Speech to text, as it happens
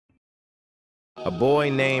A boy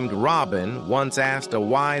named Robin once asked a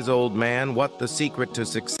wise old man what the secret to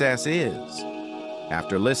success is.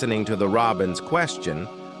 After listening to the robin's question,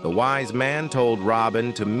 the wise man told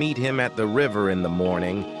Robin to meet him at the river in the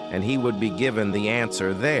morning, and he would be given the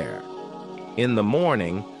answer there. In the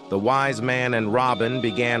morning, the wise man and Robin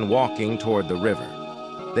began walking toward the river.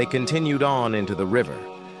 They continued on into the river,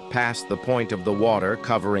 past the point of the water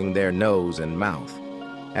covering their nose and mouth.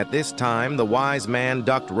 At this time, the wise man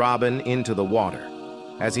ducked Robin into the water.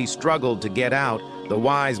 As he struggled to get out, the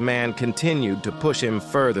wise man continued to push him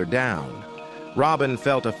further down. Robin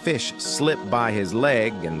felt a fish slip by his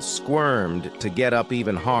leg and squirmed to get up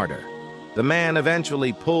even harder. The man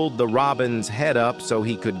eventually pulled the robin's head up so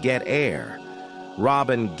he could get air.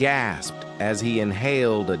 Robin gasped as he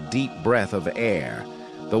inhaled a deep breath of air.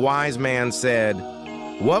 The wise man said,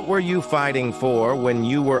 "What were you fighting for when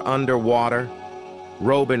you were underwater?"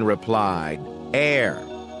 Robin replied, "Air."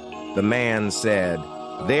 The man said,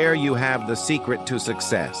 "There you have the secret to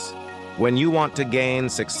success. When you want to gain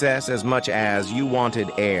success as much as you wanted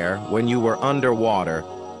air when you were underwater,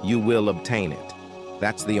 you will obtain it.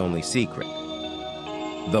 That's the only secret."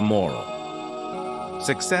 The moral: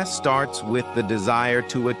 success starts with the desire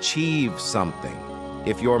to achieve something.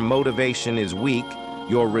 If your motivation is weak,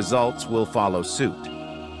 your results will follow suit.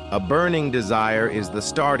 A burning desire is the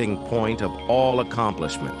starting point of all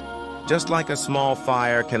accomplishment. Just like a small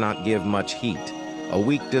fire cannot give much heat, a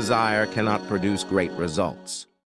weak desire cannot produce great results.